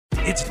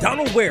It's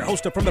Donald Ware,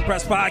 host of From the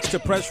Press Box to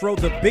Press Row.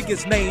 The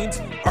biggest names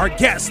are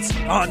guests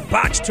on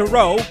Box to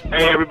Row.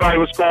 Hey, everybody,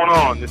 what's going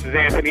on? This is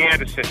Anthony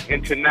Anderson,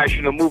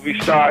 international movie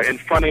star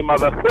and funny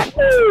mother.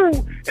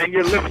 And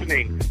you're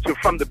listening to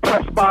From the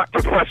Press Box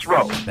to Press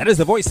Row. That is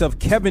the voice of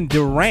Kevin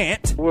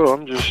Durant. Well,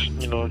 I'm just,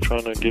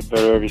 trying to get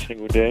better every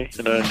single day,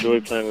 and I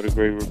enjoy playing with a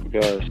great group of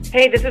guys.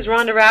 Hey, this is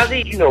Ronda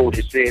Rousey. You know what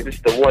this is. It's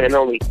the one and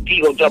only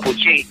Eagle Double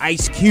G.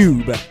 Ice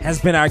Cube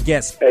has been our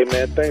guest. Hey,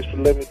 man, thanks for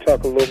letting me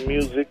talk a little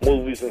music,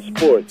 movies, and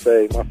sports.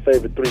 Hey, my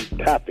favorite three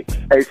topics.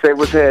 Hey, say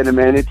what's happening,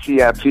 man. It's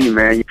CIP,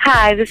 man.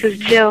 Hi, this is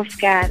Jill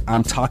Scott.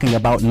 I'm talking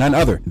about none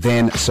other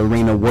than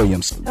Serena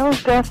Williams. That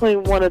was definitely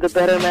one of the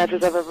better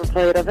matches I've ever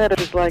played. I've had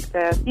it like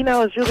that.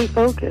 It's really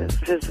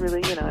focused. Just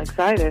really,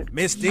 excited.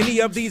 Missed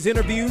any of these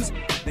interviews?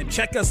 Then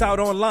check us out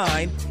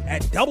online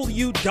at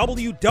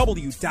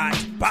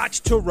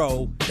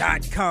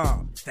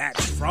www.boxtorow.com.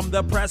 That's From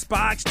the Press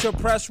Box to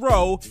Press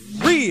Row,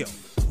 real,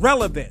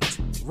 relevant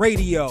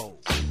radio.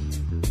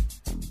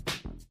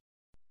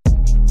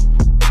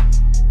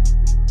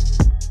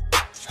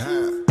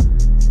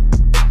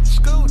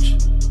 Scooch.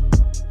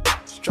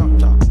 Drop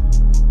top.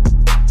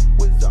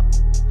 What's up?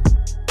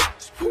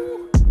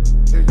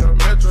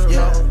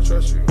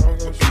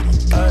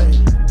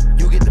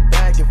 You get the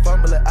bag and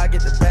fumble it. I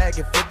get the bag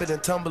and flip it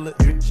and tumble it.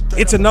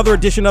 It's another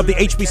edition of the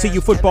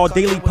HBCU Football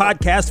Daily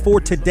Podcast for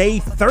today,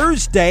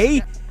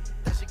 Thursday,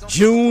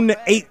 June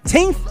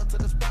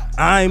 18th.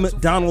 I'm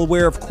Donald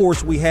Ware. Of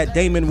course, we had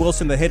Damon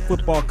Wilson, the head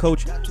football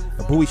coach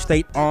of Bowie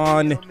State,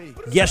 on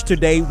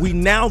yesterday. We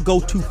now go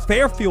to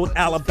Fairfield,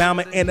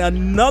 Alabama, and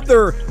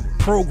another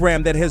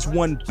program that has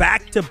won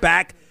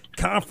back-to-back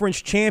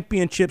conference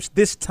championships.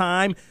 This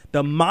time,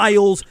 the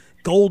Miles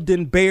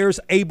Golden Bears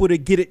able to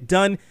get it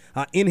done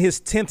in his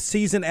 10th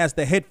season as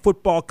the head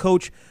football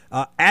coach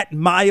at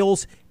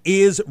Miles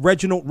is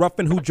Reginald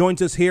Ruffin, who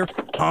joins us here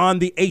on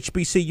the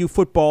HBCU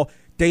Football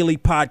Daily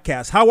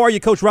Podcast. How are you,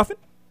 Coach Ruffin?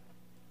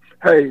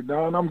 Hey,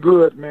 Don, I'm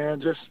good,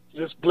 man. Just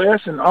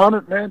blessed and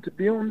honored, man, to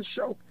be on the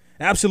show.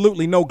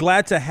 Absolutely. No,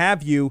 glad to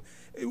have you.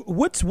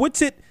 What's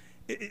it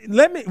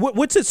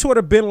sort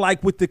of been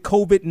like with the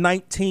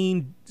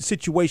COVID-19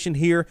 situation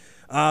here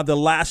the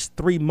last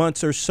 3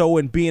 months or so,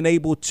 and being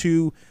able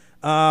to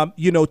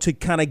to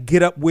kind of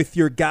get up with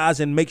your guys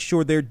and make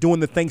sure they're doing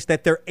the things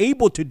that they're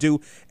able to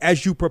do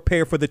as you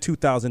prepare for the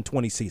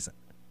 2020 season?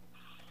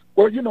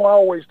 Well, I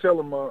always tell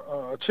them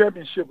a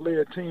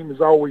championship-led team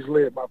is always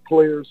led by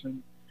players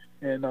and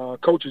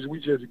coaches. We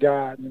just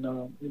guide. And,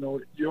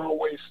 you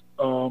always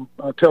tell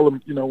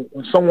them,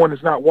 when someone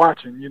is not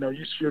watching,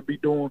 you should be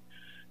doing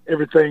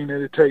everything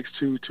that it takes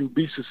to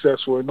be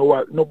successful. And no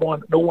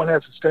one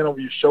has to stand over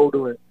your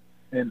shoulder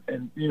and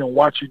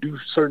watch you do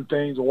certain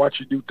things or watch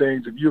you do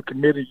things. If you're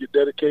committed, you're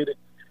dedicated,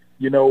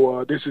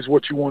 this is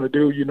what you want to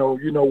do.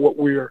 What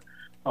we're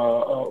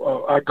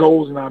our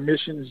goals and our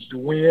mission is to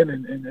win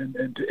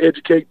and to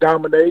educate,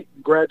 dominate,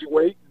 and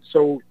graduate.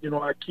 So,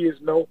 our kids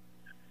know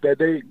that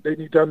they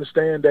need to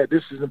understand that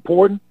this is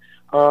important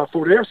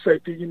for their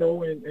safety,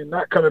 and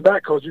not coming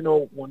back. Because,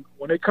 when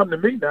they come to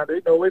me now,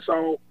 they know it's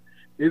all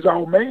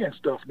man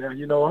stuff now.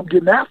 I'm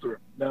getting after it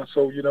now.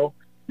 So, you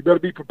better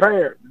be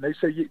prepared. And they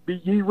say, be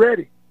ye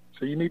ready.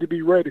 So you need to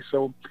be ready.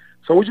 So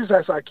we just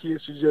ask our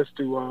kids to just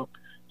to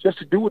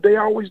do what they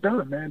always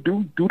done, man.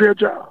 Do their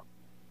job.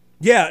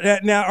 Yeah.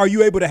 Now, are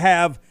you able to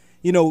have,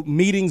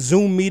 meetings,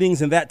 Zoom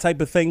meetings and that type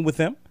of thing with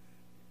them?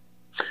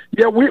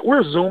 Yeah,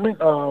 we're Zooming.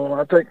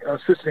 I think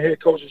assistant head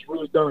coach has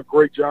really done a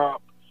great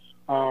job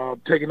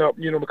taking up,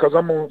 because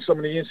I'm on some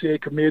of the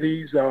NCAA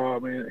committees, and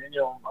I'm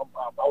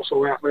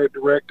also athletic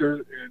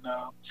director, and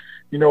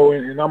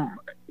and I'm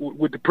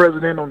with the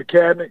president on the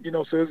cabinet,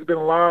 so there's been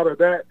a lot of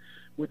that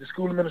with the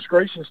school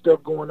administration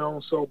stuff going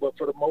on. So, but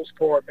for the most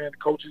part, man, the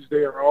coaches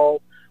there are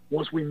all,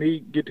 once we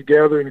meet, get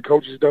together, and the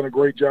coaches done a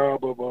great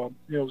job of,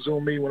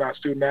 Zoom meeting with our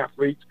student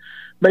athletes,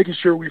 making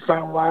sure we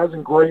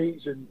finalizing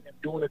grades and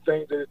doing the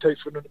things that it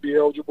takes for them to be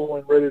eligible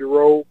and ready to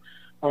roll,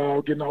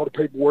 getting all the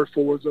paperwork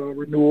for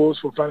renewals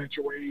for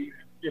financial aid,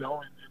 and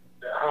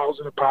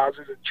housing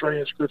deposits and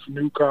transcripts for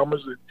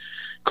newcomers and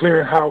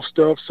clearing house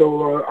stuff.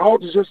 So all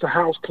just the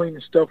house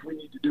cleaning stuff we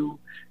need to do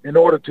in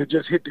order to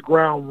just hit the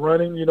ground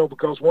running,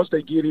 because once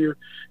they get here,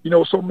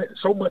 so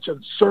much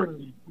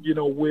uncertainty,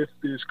 with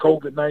this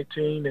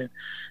COVID-19 and,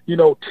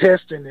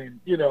 testing and,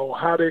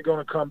 how they're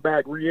going to come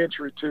back,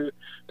 reentry to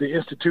the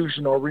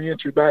institution or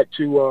reentry back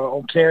to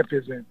on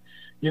campus. And,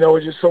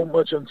 it's just so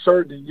much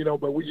uncertainty,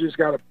 but we just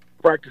got to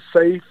practice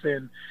safe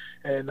and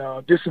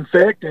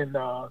disinfect and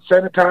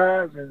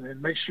sanitize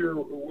and make sure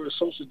we're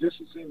social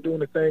distancing, doing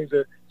the things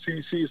that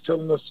CDC is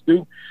telling us to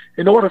do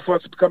in order for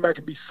us to come back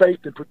and be safe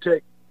and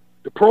protect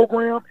the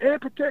program and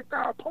protect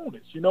our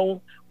opponents.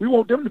 We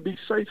want them to be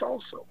safe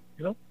also,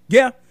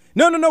 Yeah.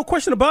 No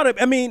question about it.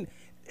 I mean,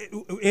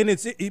 and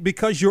it's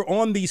because you're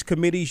on these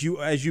committees,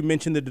 as you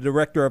mentioned, the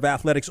director of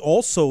athletics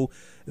also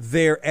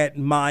there at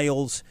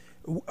Miles.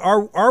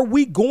 Are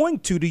we going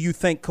to, do you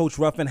think, Coach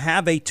Ruffin,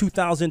 have a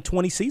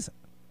 2020 season?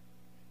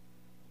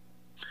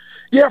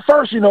 Yeah,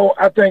 first,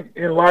 I think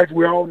in life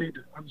we all need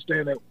to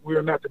understand that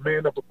we're not the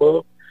man up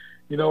above.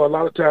 A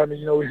lot of times,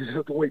 we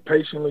have to wait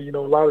patiently. A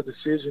lot of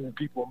decisions that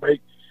people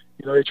make,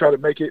 they try to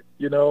make it,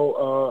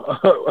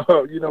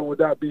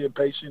 without being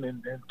patient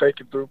and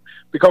thinking through.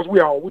 Because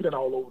we've been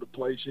all over the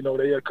place.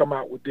 They come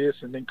out with this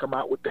and then come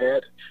out with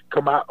that.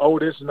 Come out, oh,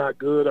 this is not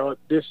good, or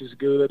this is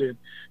good. And,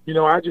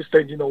 I just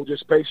think,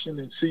 just patient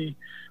and see,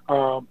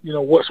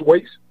 what's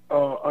waits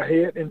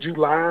ahead in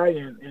July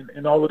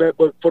and all of that.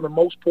 But for the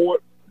most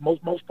part,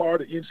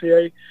 the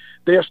NCAA,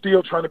 they're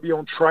still trying to be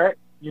on track,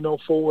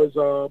 for as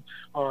the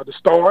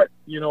start,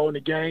 in the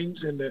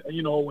games and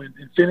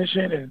and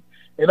finishing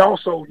and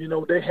also,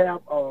 they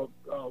have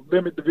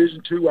limit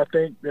Division II. I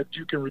think that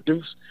you can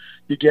reduce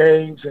your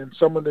games, and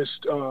some of this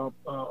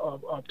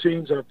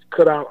teams have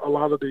cut out a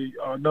lot of the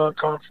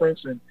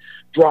non-conference and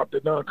dropped the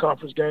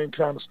non-conference game,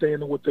 kind of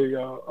staying with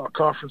the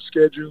conference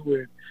schedule,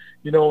 and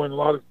and a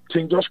lot of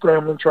teams are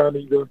scrambling trying to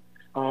either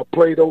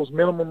play those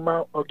minimum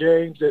amount of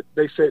games that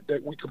they said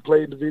that we can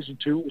play in Division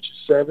II, which is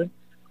 7,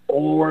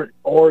 or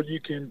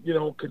you can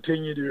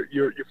continue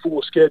your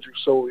full schedule.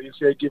 So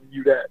NCAA giving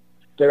you that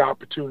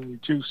opportunity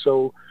too.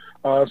 So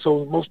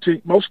most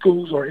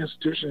schools or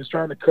institutions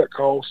trying to cut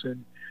costs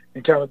and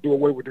kind of do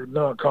away with their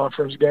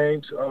non-conference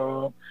games. I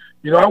want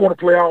to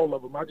play all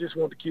of them. I just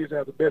want the kids to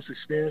have the best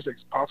experience they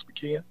possibly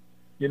can.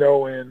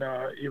 And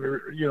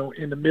even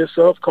in the midst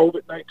of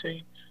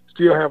COVID-19,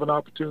 still have an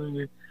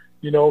opportunity,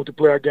 to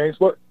play our games,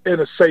 but at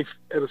a safe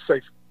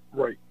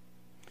rate.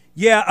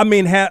 Yeah, I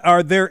mean,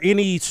 are there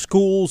any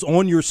schools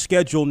on your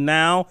schedule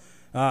now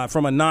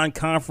from a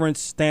non-conference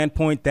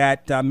standpoint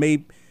that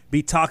may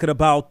be talking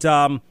about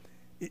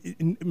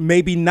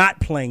maybe not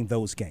playing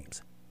those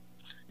games?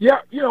 Yeah,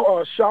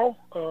 Shaw,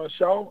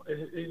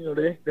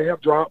 they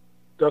have dropped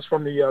us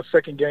from the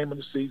second game of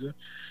the season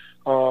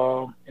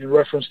in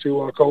reference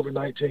to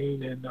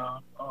COVID-19 and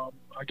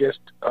I guess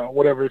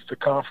whatever if the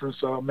conference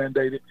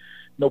mandated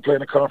no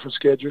playing a conference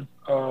schedule.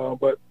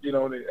 But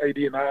the AD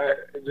and I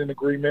is in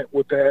agreement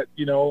with that.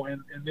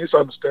 And it's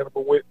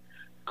understandable with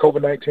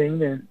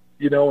COVID-19 and.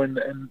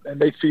 And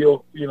they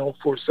feel,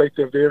 for the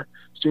safety of their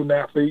student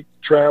athlete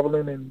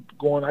traveling and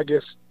going, I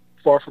guess,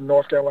 far from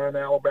North Carolina,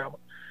 Alabama.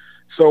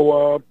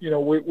 So,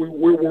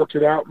 we'll work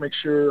it out, make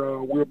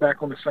sure we're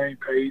back on the same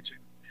page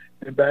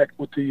and back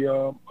with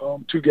the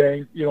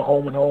 2-game,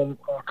 home and home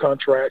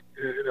contract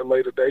at a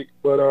later date.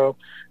 But and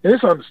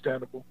it's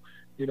understandable,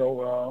 we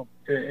do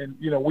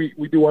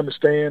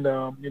understand,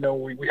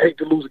 we hate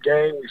to lose a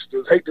game. We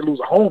still hate to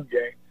lose a home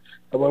game.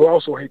 But we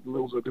also hate to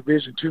lose a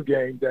Division II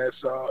game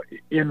that's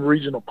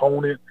in-region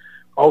opponent.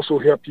 Also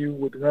help you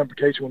with the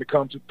ramification when it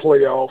comes to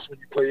playoffs when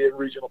you play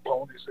in-region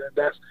opponents. And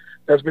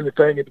that's been the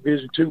thing in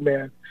Division II,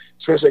 man.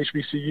 Especially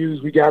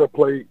HBCUs, we got to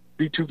play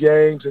B2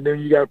 games, and then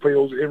you got to play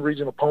those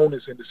in-region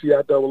opponents. And the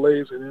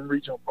CIAA is an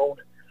in-region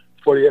opponent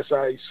for the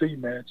SIAC,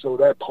 man. So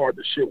that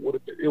partnership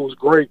it was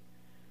great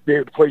to be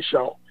able to play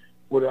Shaw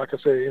with, like I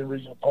said, an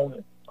in-region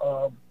opponent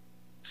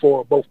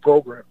for both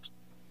programs.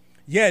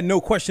 Yeah,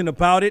 no question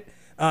about it.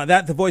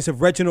 That the voice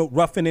of Reginald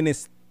Ruffin in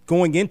his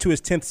going into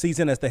his 10th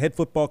season as the head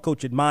football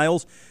coach at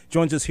Miles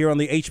joins us here on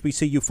the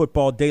HBCU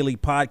Football Daily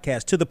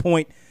Podcast. To the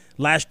point,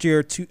 last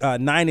year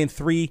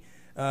 9-3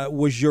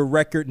 was your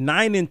record.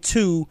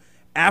 9-2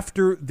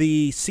 after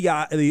the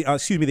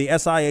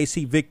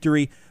SIAC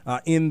victory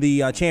in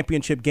the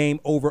championship game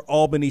over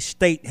Albany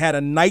State. Had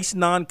a nice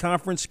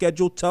non-conference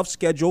schedule, tough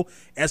schedule.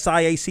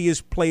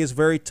 SIAC's play is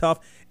very tough.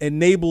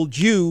 Enabled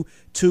you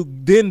to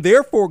then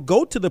therefore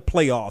go to the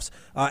playoffs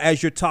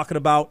as you're talking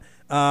about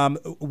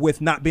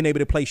with not being able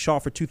to play Shaw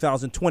for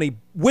 2020.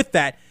 With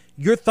that,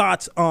 your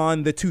thoughts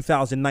on the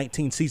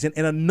 2019 season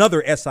and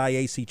another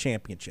SIAC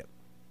championship?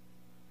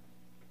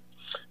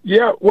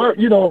 Yeah, well,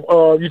 you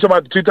talking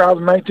about the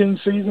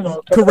 2019 season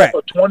or correct?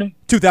 20?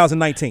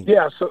 2019.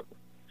 Yeah, so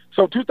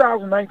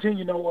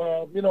 2019,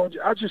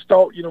 I just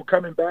thought,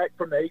 coming back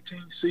from the 18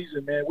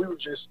 season, man, we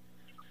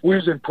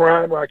was in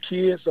prime. Our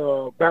kids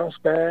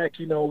bounced back.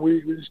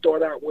 We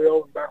started out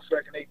well and bounced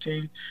back in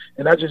 18.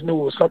 And I just knew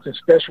it was something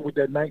special with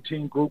that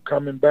 19 group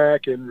coming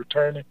back and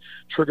returning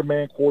trigger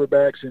man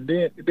quarterbacks. And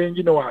then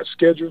our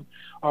schedule,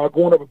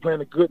 going up and playing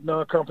a good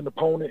non-conference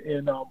opponent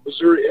in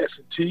Missouri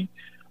S&T.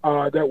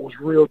 That was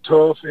real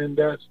tough. And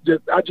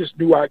I just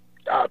knew our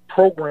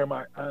program,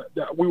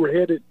 that we were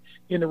headed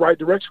in the right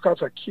direction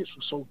because our kids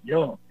were so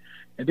young.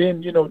 And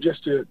then,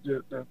 just to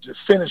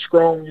finish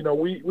strong,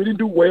 we didn't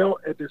do well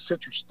at the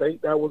Central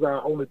State. That was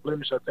our only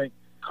blemish, I think,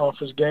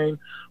 conference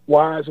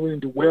game-wise. We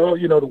didn't do well.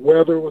 The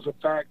weather was a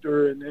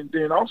factor. And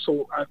then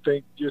also, I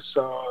think, just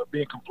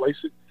being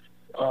complacent.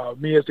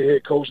 Me as the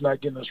head coach not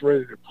getting us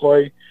ready to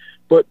play.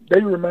 But they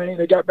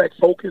got back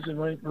focused and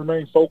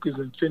remained focused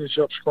and finished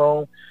up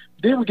strong.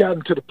 Then we got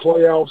into the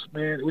playoffs,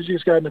 man. We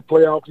just got into the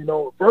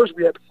playoffs. First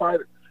we had to fight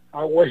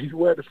our way.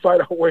 We had to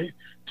fight our way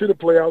to the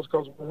playoffs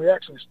because when we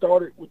actually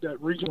started with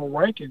that regional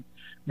ranking,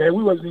 man,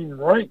 we wasn't even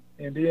ranked.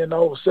 And then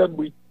all of a sudden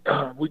we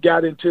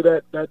got into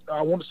that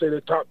I want to say the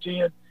top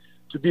 10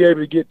 to be able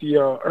to get the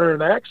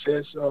earned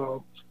access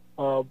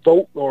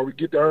vote or we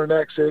get to earn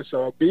access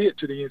or bid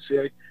to the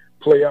NCAA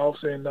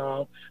playoffs. And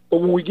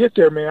but when we get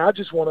there, man, I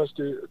just want us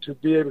to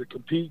be able to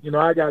compete.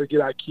 I got to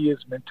get our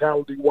kids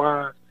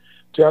mentality-wise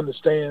to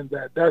understand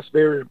that that's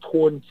very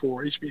important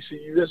for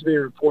HBCU. That's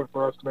very important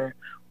for us, man.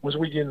 Once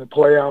we get in the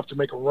playoffs to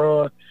make a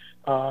run,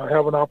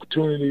 have an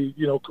opportunity,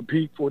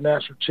 compete for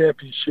national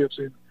championships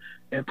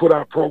and put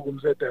our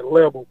programs at that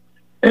level.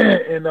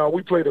 And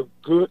we played a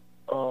good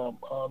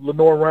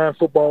Lenore Ryan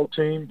football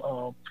team.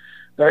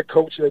 That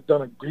coach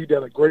he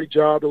did a great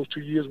job those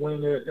 2 years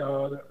winning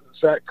the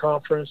SAC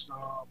conference,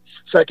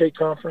 SAC 8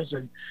 conference,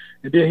 and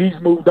then he's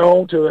moved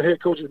on to the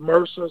head coach at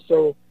Mercer.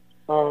 So,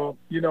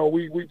 we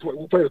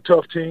played a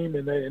tough team,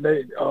 and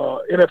they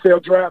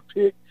NFL draft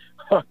pick,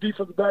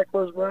 defensive back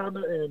first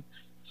rounder, and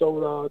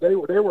so they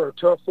were a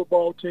tough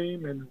football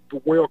team and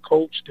well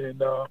coached,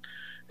 and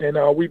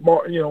we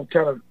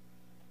kind of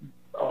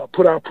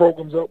put our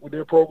programs up with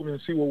their program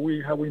and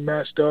see how we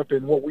matched up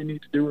and what we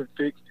need to do and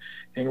fix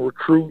and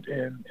recruit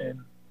and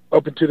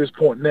up until this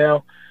point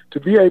now to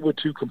be able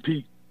to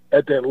compete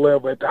at that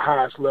level, at the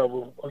highest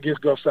level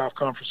against Gulf South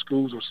Conference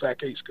schools or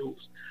SAC 8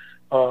 schools,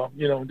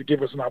 to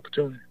give us an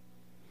opportunity.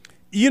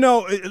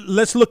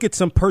 Let's look at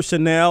some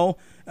personnel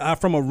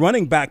from a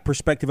running back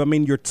perspective. I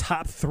mean, your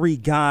top three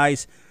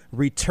guys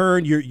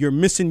return. You're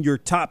missing your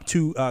top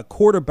two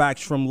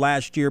quarterbacks from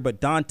last year,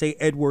 but Dante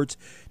Edwards,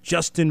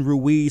 Justin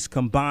Ruiz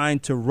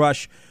combined to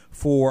rush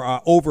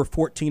for over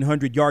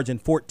 1,400 yards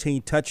and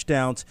 14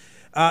 touchdowns.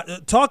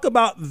 Talk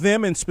about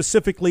them and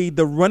specifically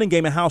the running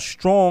game and how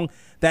strong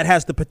that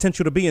has the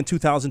potential to be in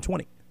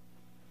 2020.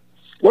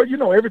 Well,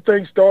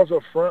 everything starts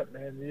up front,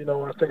 man.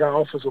 I think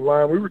our offensive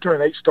line, we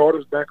returned 8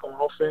 starters back on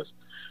offense.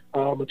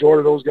 Majority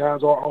of those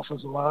guys are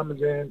offensive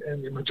linemen,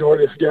 and the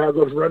majority of the guys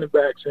are running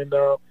backs. And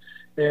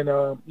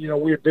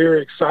we're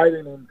very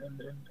excited and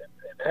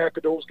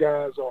happy those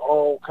guys are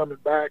all coming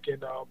back.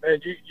 And,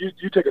 man,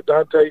 you take a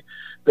Dante,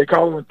 they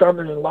call him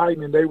Thunder and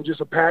Lightning. They were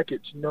just a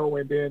package, and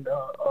then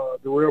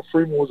Darrell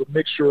Freeman was a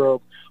mixture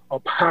of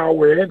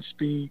power and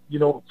speed,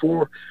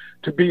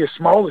 to be as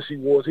small as he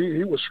was.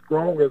 He was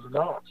strong as an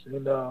ox.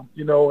 And,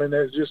 and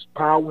there's just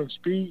power and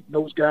speed. And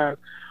those guys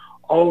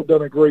all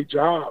done a great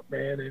job,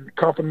 man, and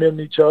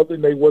complimenting each other.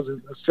 And they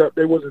wasn't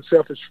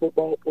selfish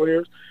football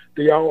players.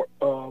 They all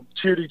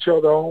cheered each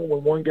other on.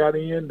 When one got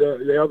in,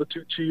 the other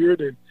two cheered.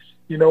 And,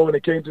 when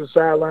they came to the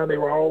sideline, they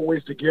were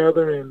always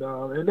together. And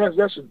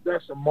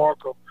that's a mark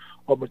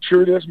of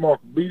maturity. That's a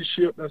mark of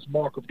leadership. That's a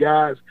mark of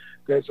guys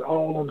that's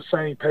all on the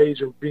same page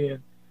of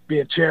being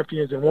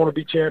champions and want to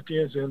be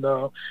champions, and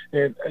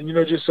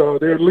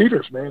they're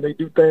leaders, man. They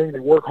do things, they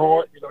work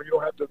hard. You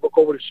don't have to look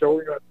over the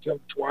shoulder, you don't have to tell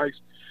them twice.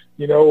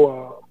 They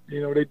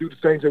do the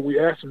things that we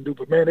ask them to do,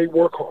 but man, they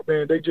work hard,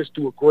 man. They just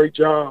do a great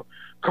job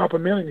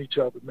complimenting each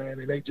other,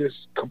 man, and they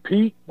just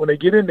compete when they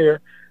get in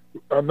there.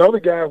 Another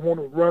guy want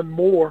to run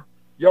more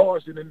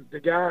yards than the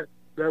guy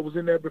that was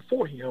in there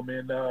before him,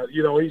 and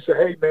he said,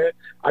 "Hey, man,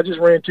 I just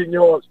ran 10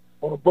 yards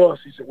on a bus."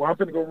 He said, "Well, I'm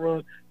going to go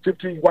run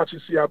 15, watch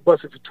and see I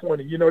bust it for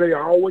 20. They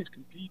are always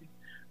competing,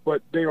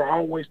 but they are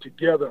always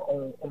together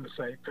on the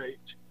same page.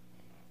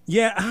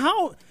 Yeah,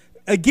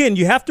 again,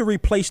 you have to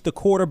replace the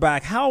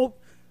quarterback. How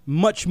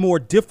much more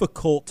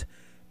difficult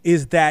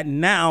is that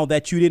now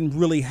that you didn't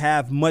really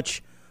have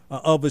much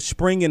of a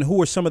spring, and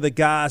who are some of the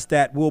guys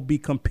that will be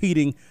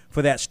competing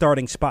for that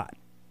starting spot?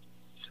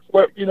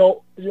 Well,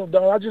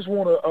 Don, I just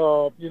want to,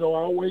 I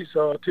always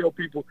tell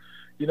people,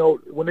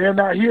 when they're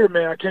not here,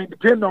 man, I can't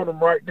depend on them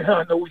right now.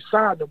 I know we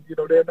signed them,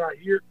 they're not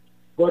here.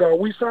 But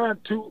we signed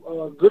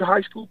 2 good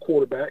high school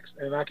quarterbacks,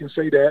 and I can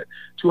say that,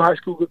 2 high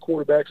school good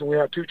quarterbacks, and we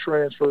have 2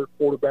 transfer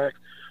quarterbacks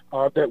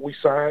that we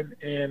signed.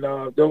 And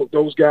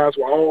those guys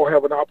will all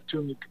have an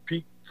opportunity to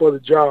compete for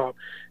the job.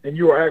 And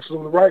you are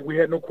absolutely right. We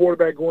had no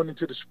quarterback going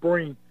into the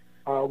spring.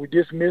 We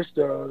dismissed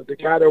the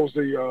guy that was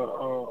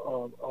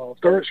the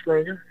third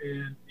stringer,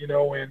 and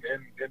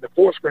the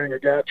fourth stringer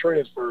guy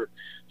transferred.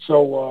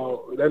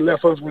 So that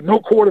left us with no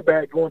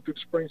quarterback going through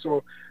the spring.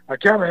 So I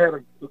kind of had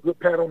a good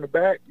pat on the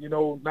back,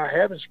 not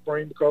having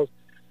spring, because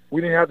we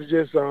didn't have to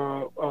just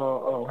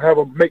have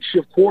a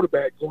makeshift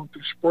quarterback going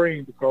through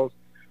spring because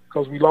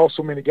we lost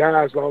so many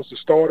guys, lost the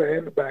starter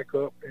and the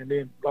backup, and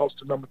then lost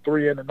the number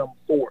 3 and the number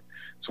 4.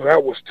 So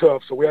that was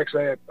tough. So we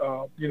actually had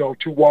 2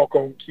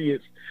 walk-on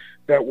kids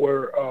that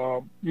were,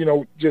 we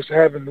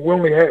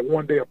only had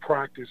 1 day of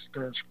practice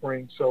during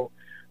spring. So,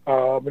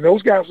 and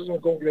those guys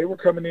they were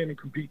coming in and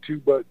compete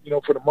too. But,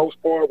 for the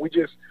most part, we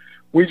just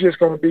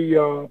going to be,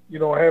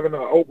 having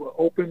an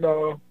open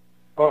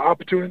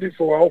opportunity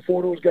for all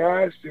 4 of those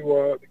guys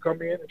to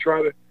come in and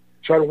try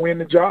to win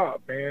the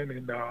job, man.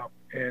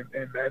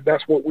 And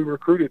that's what we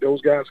recruited.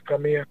 Those guys to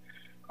come in,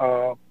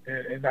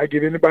 and I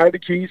give anybody the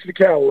keys to the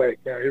Cadillac.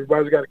 Now,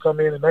 everybody's got to come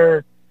in and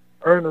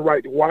earn the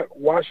right to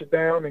wash it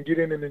down and get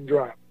in and then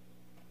drive.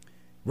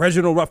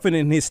 Reginald Ruffin,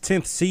 in his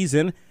 10th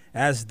season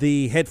as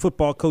the head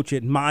football coach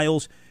at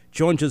Miles,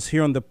 joins us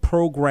here on the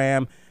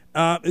program.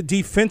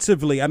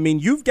 Defensively, I mean,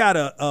 you've got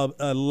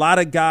a lot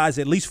of guys,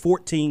 at least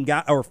 14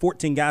 guys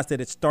that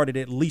had started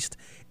at least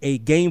a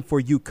game for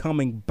you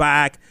coming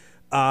back.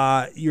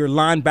 Your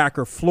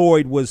linebacker,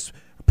 Floyd, was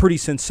pretty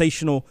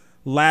sensational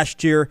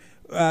last year.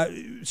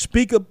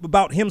 Speak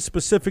about him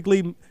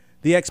specifically,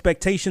 the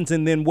expectations,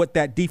 and then what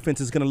that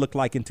defense is going to look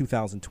like in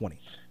 2020.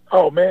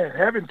 Oh, man,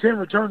 having 10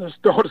 returning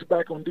starters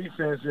back on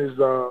defense is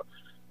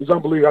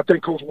unbelievable. I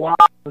think Coach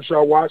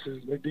Rashad Watts,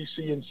 the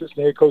DC and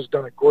assistant head coach, has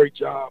done a great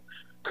job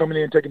coming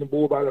in, taking the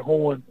bull by the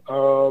horn.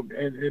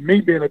 And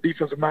me being a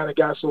defensive-minded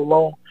guy so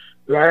long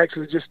that I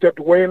actually just stepped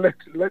away and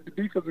let the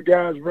defensive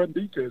guys run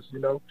defense,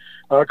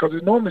 because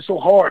it's normally so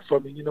hard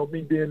for me,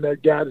 me being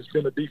that guy that's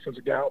been a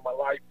defensive guy all my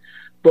life.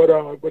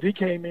 But he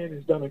came in and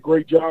has done a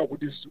great job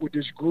with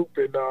this group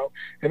and our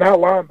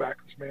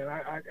linebackers, man.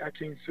 I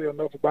can't say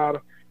enough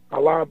about our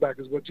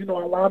linebackers. But,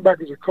 our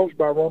linebackers are coached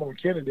by Ronald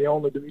McKinnon. They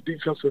own the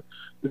defensive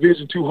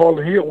Division II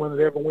Harlan Hill winner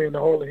to ever win the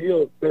Harlan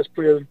Hill best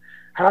player in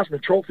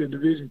Heisman Trophy in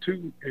Division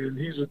II, and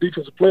he's a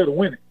defensive player to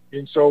win it.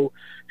 And so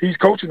he's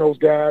coaching those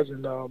guys,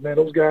 and, man,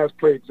 those guys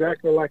play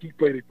exactly like he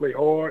played. They play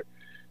hard.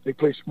 They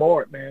play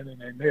smart, man,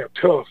 and they're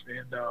tough.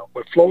 And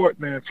but Floyd,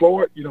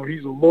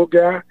 he's a little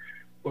guy.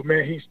 But,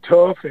 man, he's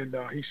tough and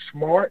he's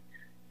smart.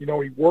 He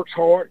works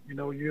hard.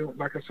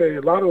 Like I say,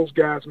 a lot of those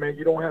guys, man,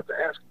 you don't have to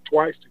ask them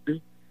twice to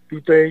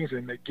do things,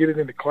 and they get it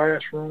in the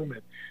classroom,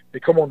 and they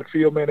come on the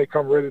field, man, they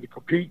come ready to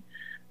compete.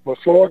 But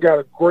Floyd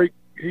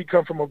he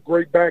come from a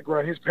great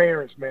background. His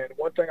parents, man,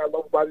 one thing I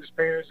love about his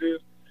parents is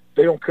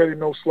they don't cut him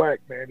no slack,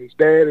 man. His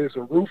dad is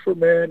a roofer,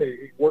 man.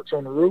 He works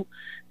on the roof.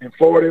 And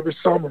Floyd, every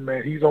summer,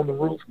 man, he's on the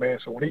roof, man.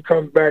 So when he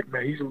comes back,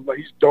 man, he's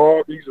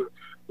dark. He's a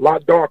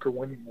lot darker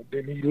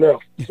than he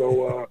left.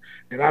 So,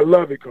 and I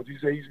love it because he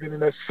said he's been in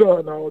that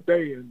sun all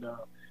day, and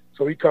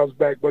so he comes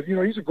back. But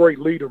he's a great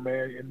leader,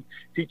 man, and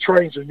he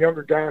trains the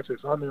younger guys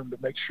that's under him to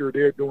make sure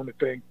they're doing the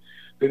thing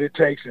that it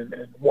takes, and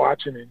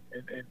watching and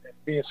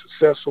being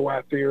successful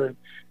out there. And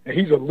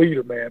he's a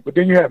leader, man. But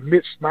then you have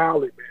Mitch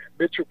Smiley, man.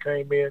 Mitchell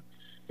came in,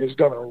 has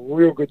done a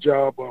real good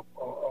job of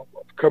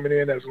coming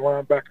in as a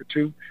linebacker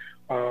too,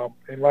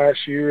 and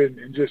last year,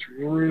 and just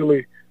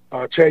really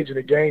changing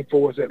the game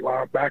for us at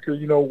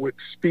linebacker, with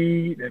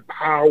speed and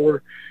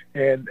power.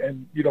 And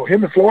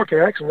him and Floyd can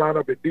actually line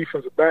up at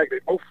defensive back. They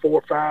both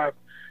 4'5",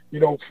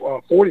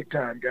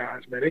 40-time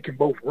guys, man. They can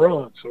both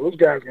run. So those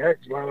guys can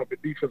actually line up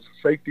at defensive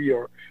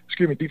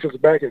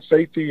back at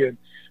safety and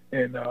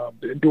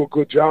do a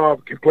good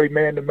job, can play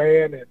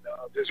man-to-man. And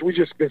we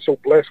just been so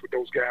blessed with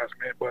those guys,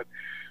 man.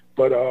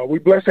 But we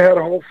blessed to have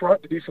the whole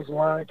front, the defensive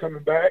line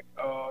coming back.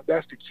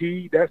 That's the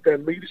key. That's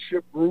that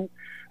leadership group.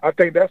 I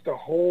think that's the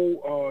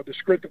whole the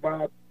strength of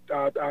our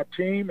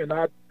team and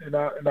our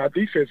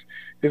defense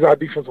is our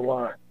defensive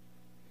line.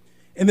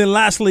 And then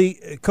lastly,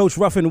 Coach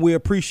Ruffin, we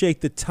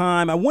appreciate the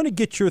time. I want to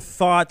get your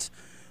thoughts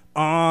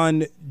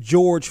on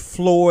George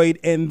Floyd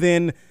and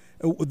then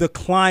the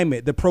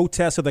climate, the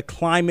protests of the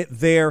climate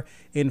there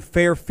in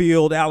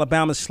Fairfield,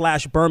 Alabama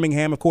 /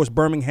 Birmingham. Of course,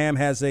 Birmingham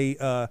has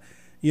a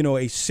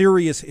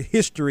serious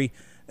history,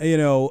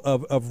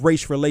 of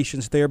race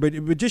relations there.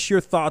 But just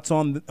your thoughts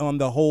on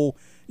the whole,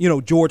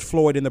 George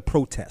Floyd and the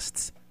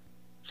protests.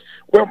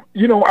 Well,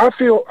 I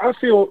feel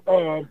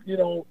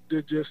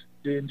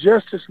the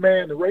injustice,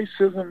 man, the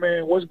racism,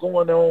 man, what's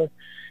going on,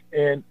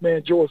 and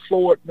man, George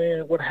Floyd,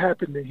 man, what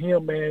happened to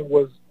him, man,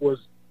 was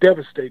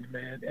devastating,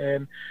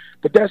 man.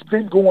 But that's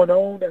been going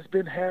on, that's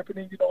been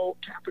happening.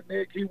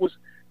 Kaepernick, he was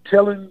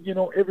telling,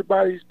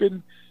 everybody, he's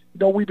been.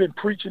 We've been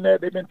preaching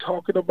that. They've been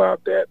talking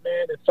about that,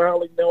 man, and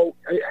finally,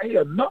 hey,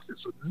 enough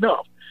is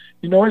enough.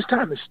 It's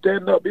time to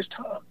stand up. It's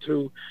time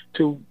to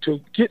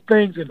get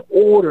things in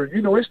order.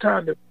 It's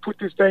time to put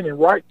this thing in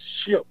right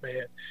ship,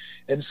 man.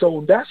 And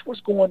so that's what's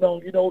going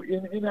on. I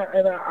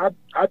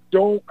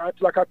don't,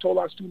 like I told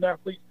our student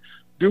athletes,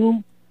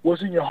 do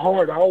what's in your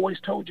heart. I always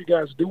told you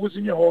guys, do what's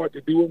in your heart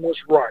to do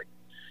what's right.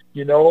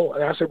 And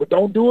I said, but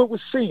don't do it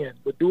with sin,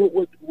 but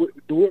do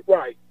it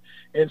right.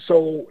 And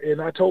so,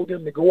 and I told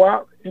them to go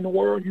out in the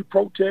world, you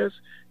protest,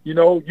 you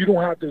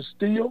don't have to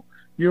steal,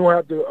 you don't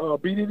have to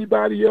beat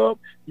anybody up,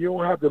 you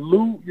don't have to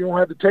loot, you don't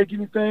have to take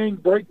anything,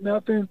 break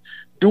nothing.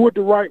 Do it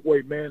the right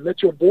way, man.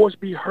 Let your voice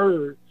be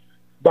heard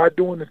by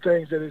doing the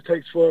things that it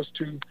takes for us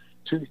to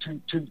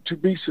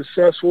be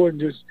successful, and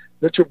just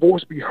let your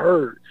voice be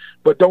heard.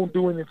 But don't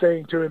do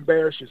anything to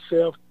embarrass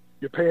yourself,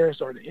 your parents,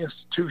 or the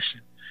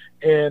institution.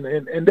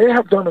 And they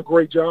have done a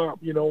great job,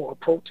 of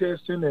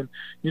protesting and,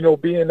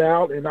 being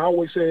out. And I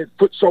always said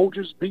foot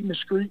soldiers beating the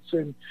streets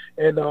and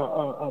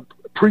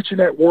preaching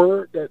that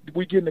word that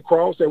we getting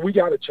across, that we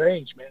got to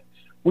change, man.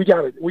 We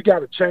got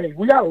to change.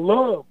 We got to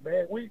love,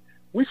 man.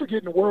 We forget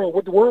in the world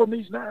what the world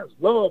needs now is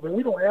love, and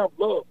we don't have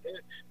love. And,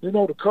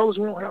 the colors,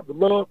 we don't have the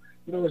love.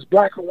 It's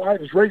black and white,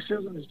 it's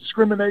racism, it's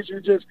discrimination,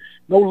 it's just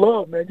no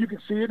love, man. You can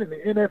see it in the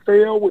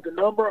NFL with the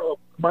number of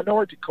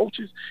minority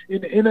coaches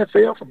in the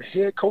NFL, from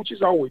head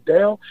coaches all the way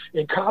down.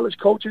 In college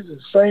coaches,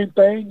 it's the same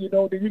thing,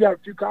 then you got a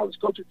few college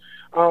coaches.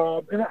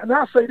 And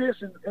I say this,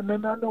 and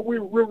then I know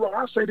we're wrong.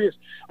 I say this.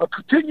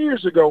 10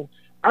 years ago,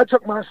 I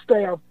took my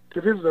staff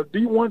to visit a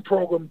D1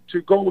 program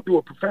to go do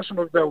a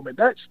professional development.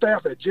 That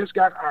staff had just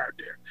got hired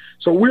there.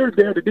 So we were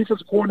there. The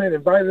defensive coordinator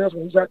invited us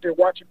when he was out there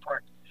watching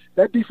practice.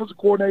 that defensive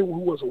coordinator, who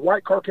was a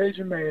white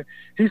Caucasian man,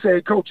 he said,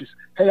 hey, coaches,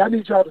 hey, I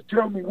need y'all to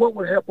tell me what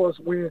would help us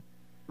win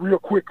real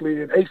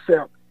quickly and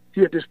ASAP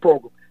here at this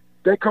program.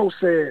 That coach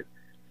said,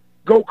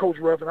 go, Coach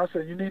Ruffin. I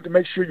said, you need to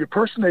make sure your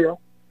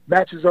personnel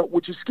matches up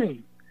with your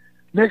scheme.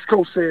 Next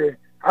coach said,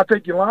 I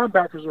think your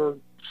linebackers are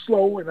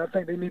slow, and I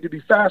think they need to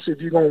be faster if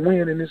you're going to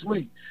win in this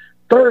league.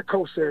 Third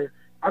coach said,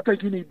 I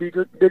think you need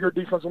bigger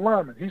defensive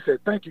linemen. He said,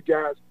 thank you,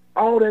 guys.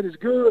 All that is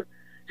good.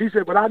 He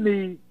said, but I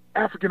need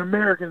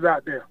African-Americans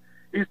out there.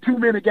 There's too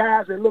many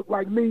guys that look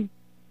like me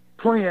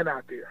playing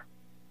out there.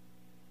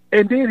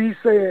 And then he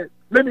said,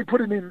 let me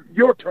put it in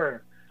your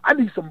turn. I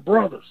need some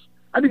brothers.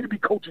 I need to be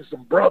coaching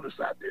some brothers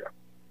out there.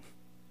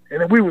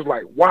 And then we was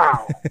like,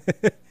 wow.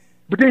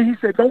 But then he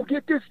said, don't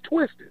get this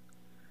twisted.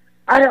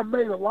 I have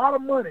made a lot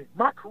of money.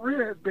 My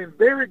career has been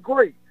very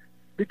great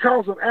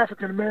because of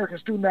African-American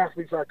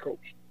student-athletes I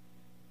coach.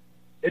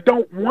 And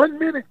don't 1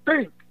 minute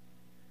think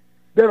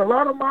that a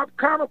lot of my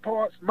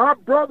counterparts, my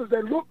brothers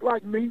that look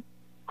like me,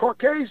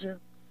 Caucasian,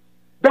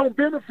 don't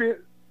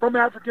benefit from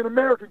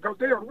African-American because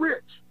they are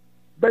rich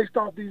based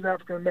off these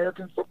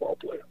African-American football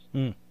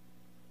players.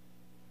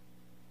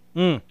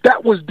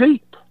 That was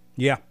deep.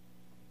 Yeah.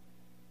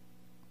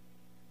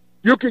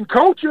 You can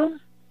coach them,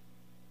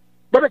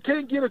 but I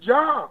can't get a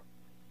job.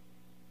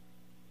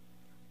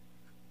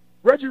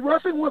 Reggie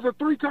Ruffin was a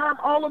 3-time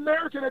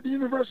All-American at the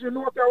University of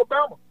North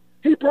Alabama.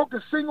 He broke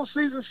the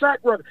single-season sack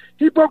record.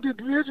 He broke the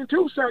Division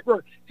II sack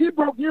record. He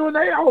broke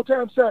UNA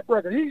all-time sack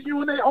record. He's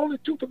UNA only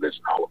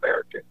 2-position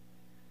All-American.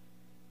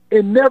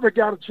 And never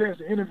got a chance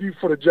to interview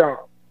for the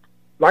job.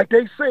 Like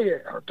they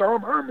said,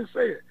 Tom Herman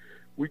said,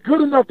 we're good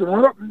enough to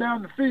run up and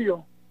down the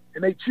field,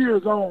 and they cheer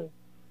us on.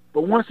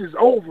 But once it's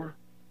over,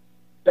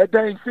 that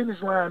dang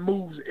finish line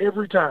moves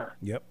every time.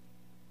 Yep.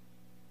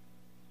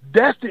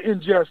 That's the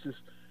injustice.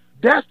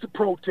 That's the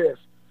protest.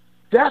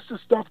 That's the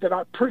stuff that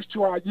I preach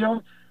to our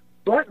young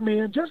black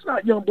men, just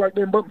not young black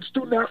men, but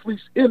student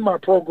athletes in my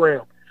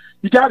program.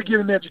 You got to get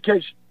an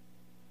education.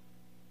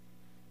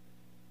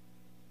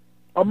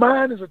 A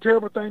mind is a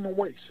terrible thing to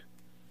waste.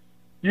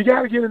 You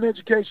got to get an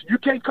education. You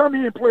can't come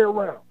here and play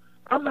around.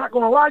 I'm not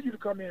going to allow you to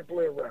come here and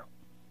play around.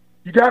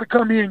 You got to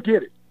come here and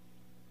get it.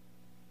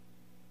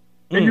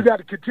 And you got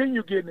to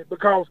continue getting it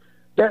because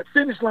that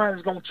finish line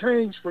is going to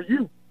change for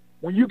you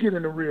when you get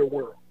in the real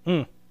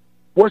world.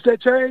 What's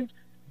that change?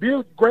 Be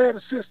a grad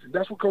assistant.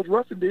 That's what Coach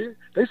Ruffin did.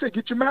 They said,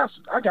 get your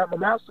master's. I got my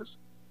master's.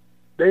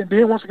 Then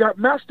once I got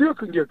my master's, still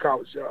couldn't get a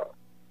college job.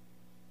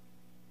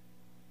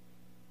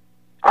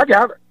 I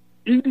got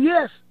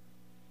EDS.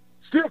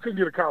 Still couldn't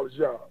get a college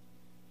job.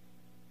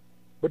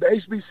 But the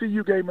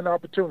HBCU gave me an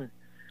opportunity.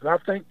 And I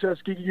thank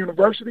Tuskegee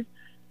University,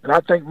 and I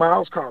thank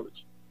Miles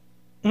College.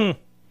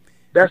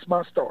 That's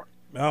my start.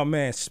 Oh,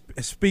 man.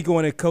 Speak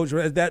on it, Coach.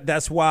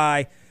 That's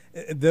why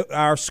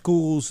our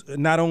schools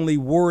not only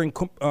were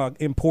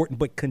important,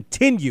 but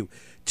continue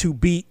to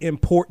be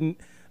important.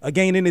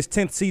 Again, in his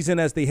 10th season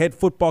as the head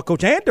football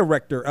coach and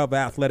director of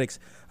athletics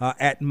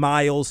at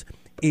Miles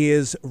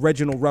is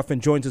Reginald Ruffin.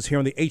 Joins us here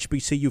on the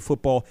HBCU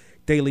Football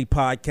Daily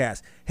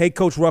Podcast. Hey,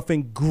 Coach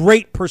Ruffin,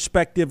 great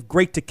perspective.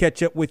 Great to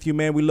catch up with you,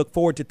 man. We look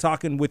forward to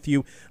talking with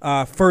you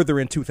further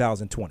in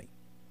 2020.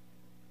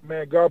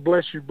 Man, God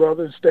bless you,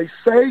 brother, and stay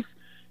safe.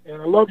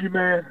 And I love you,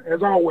 man,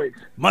 as always.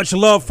 Much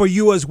love for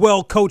you as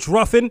well, Coach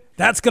Ruffin.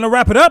 That's going to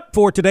wrap it up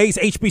for today's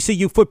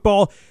HBCU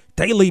Football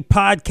Daily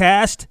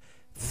Podcast.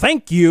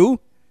 Thank you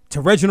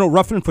to Reginald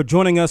Ruffin for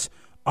joining us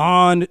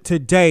on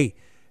today.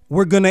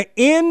 We're going to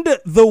end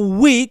the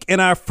week in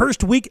our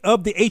first week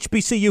of the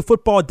HBCU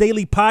Football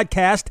Daily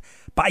Podcast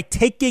by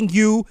taking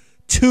you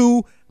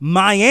to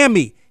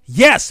Miami.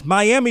 Yes,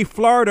 Miami,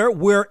 Florida,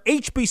 where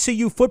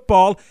HBCU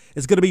football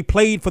is going to be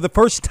played for the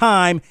first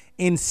time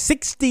in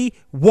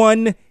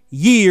 61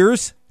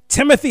 years.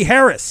 Timothy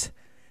Harris,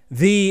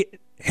 the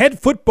head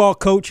football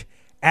coach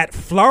at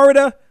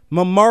Florida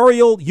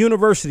Memorial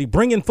University,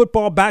 bringing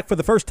football back for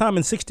the first time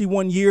in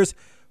 61 years.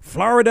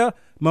 Florida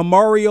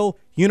Memorial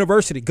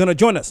University going to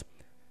join us.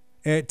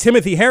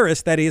 Timothy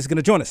Harris, that is, going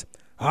to join us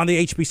on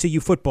the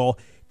HBCU Football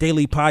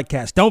Daily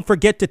Podcast. Don't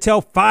forget to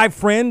tell 5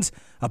 friends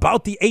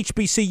about the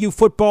HBCU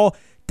Football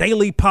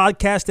Daily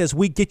Podcast as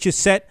we get you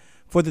set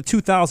for the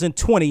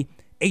 2020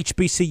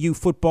 HBCU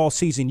football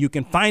season. You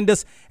can find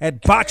us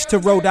at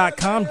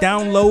box2row.com.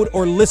 Download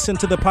or listen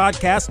to the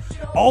podcast.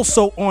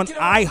 Also on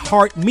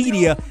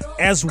iHeartMedia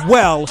as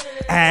well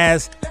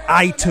as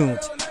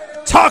iTunes.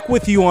 Talk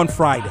with you on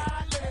Friday.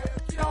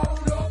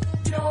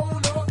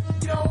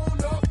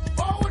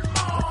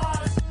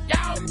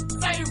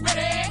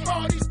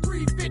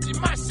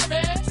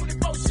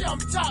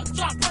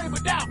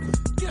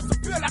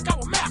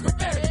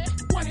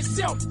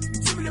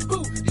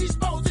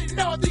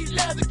 These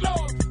leather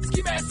gloves,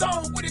 ski mask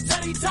on with a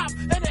tiny top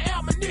and the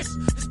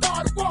ammunition to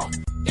start a war.